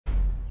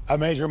A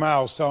major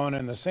milestone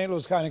in the St.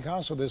 Louis County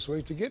Council this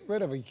week to get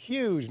rid of a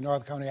huge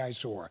North County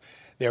eyesore.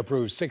 They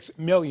approved $6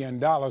 million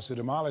to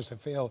demolish the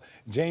failed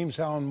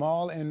Jamestown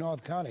Mall in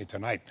North County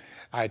tonight.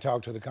 I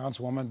talked to the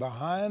councilwoman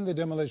behind the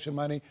demolition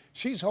money.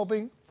 She's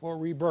hoping for a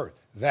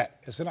rebirth. That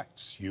is the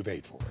nights you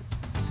paid for it.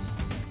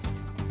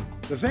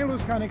 The St.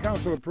 Louis County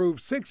Council approved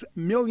 $6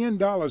 million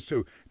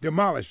to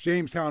demolish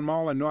Jamestown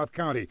Mall in North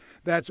County.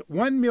 That's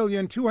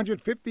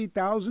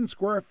 1,250,000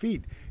 square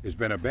feet. It's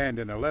been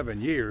abandoned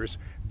 11 years.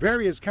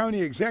 Various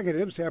county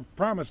executives have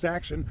promised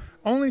action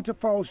only to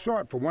fall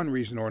short for one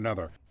reason or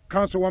another.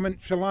 Councilwoman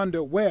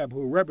Shalonda Webb,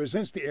 who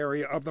represents the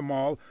area of the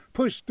mall,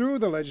 pushed through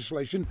the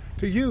legislation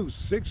to use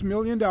 $6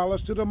 million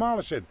to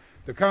demolish it.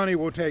 The county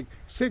will take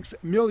 $6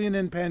 million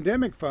in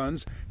pandemic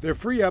funds to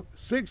free up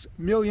 $6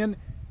 million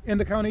in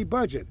the county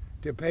budget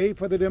to pay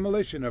for the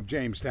demolition of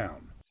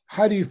Jamestown.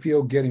 How do you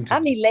feel getting to?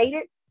 I'm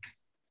elated.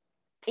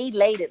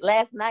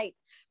 Last night,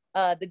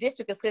 the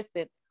district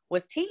assistant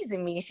was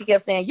teasing me. She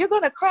kept saying, "You're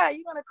gonna cry,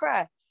 you're gonna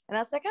cry." And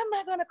I was like, "I'm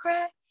not gonna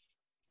cry."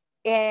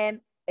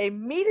 And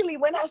immediately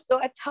when I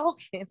start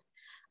talking,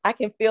 I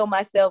can feel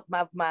myself,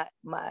 my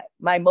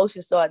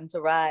emotions starting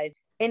to rise.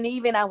 And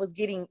even I was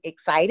getting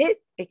excited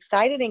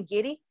and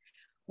giddy.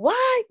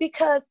 Why?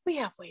 Because we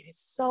have waited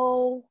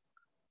so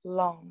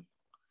long.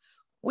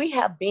 We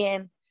have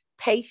been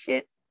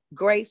patient,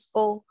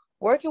 graceful,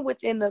 working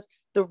within the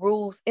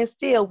rules, and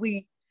still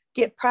we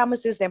get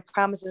promises and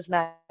promises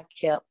not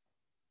kept.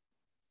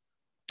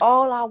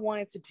 All I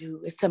wanted to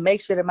do is to make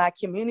sure that my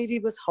community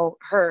was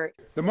heard.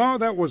 The mall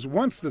that was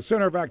once the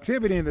center of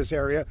activity in this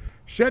area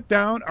shut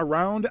down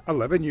around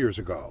 11 years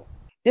ago.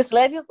 This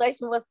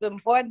legislation was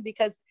important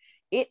because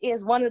it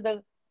is one of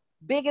the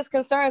biggest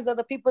concerns of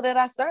the people that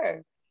I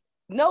serve.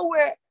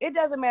 Nowhere, it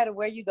doesn't matter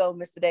where you go,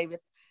 Mr.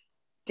 Davis,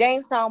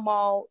 Jamestown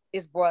Mall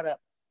is brought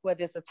up.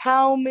 Whether it's a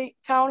town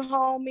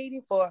hall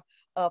meeting for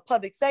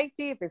public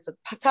safety, if it's a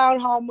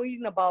town hall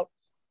meeting about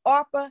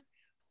ARPA,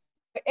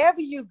 wherever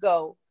you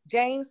go,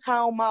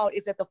 Jamestown Mall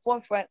is at the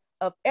forefront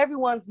of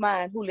everyone's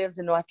mind who lives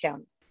in North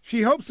County.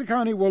 She hopes the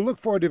county will look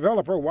for a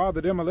developer while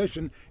the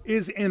demolition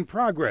is in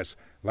progress.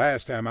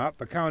 Last time out,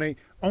 the county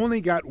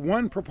only got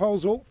one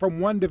proposal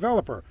from one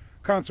developer,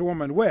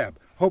 Councilwoman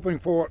Webb, hoping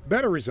for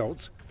better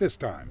results this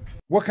time.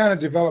 What kind of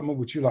development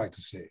would you like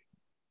to see?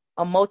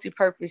 A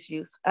multi-purpose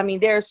use. I mean,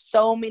 there's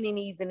so many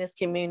needs in this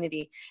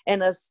community,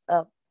 and a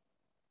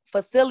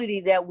facility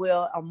that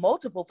will, or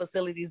multiple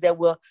facilities that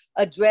will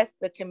address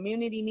the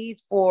community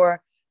needs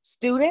for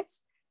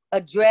students,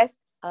 address,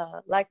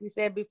 like we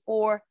said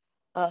before,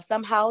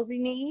 some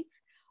housing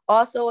needs,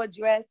 also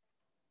address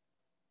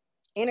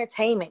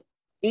entertainment,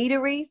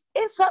 eateries,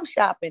 and some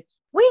shopping.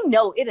 We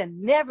know it'll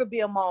never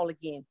be a mall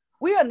again.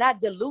 We are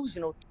not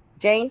delusional.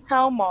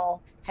 Jamestown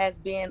Mall has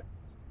been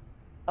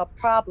a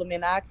problem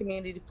in our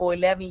community for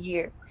 11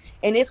 years.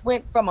 And it's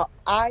went from an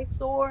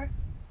eyesore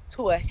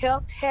to a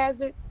health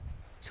hazard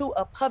to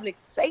a public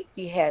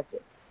safety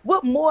hazard.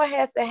 What more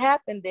has to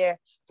happen there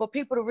for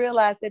people to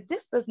realize that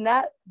this does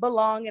not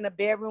belong in a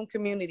bedroom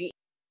community?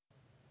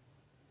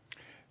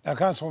 Now,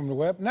 Councilwoman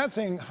Webb, not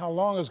saying how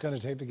long it's going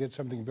to take to get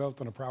something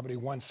built on a property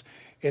once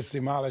it's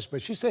demolished, but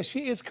she says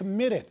she is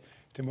committed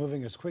to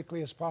moving as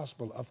quickly as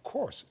possible. Of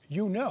course,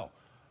 you know,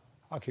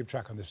 I'll keep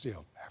track on this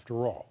deal.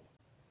 After all,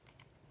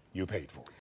 you paid for it.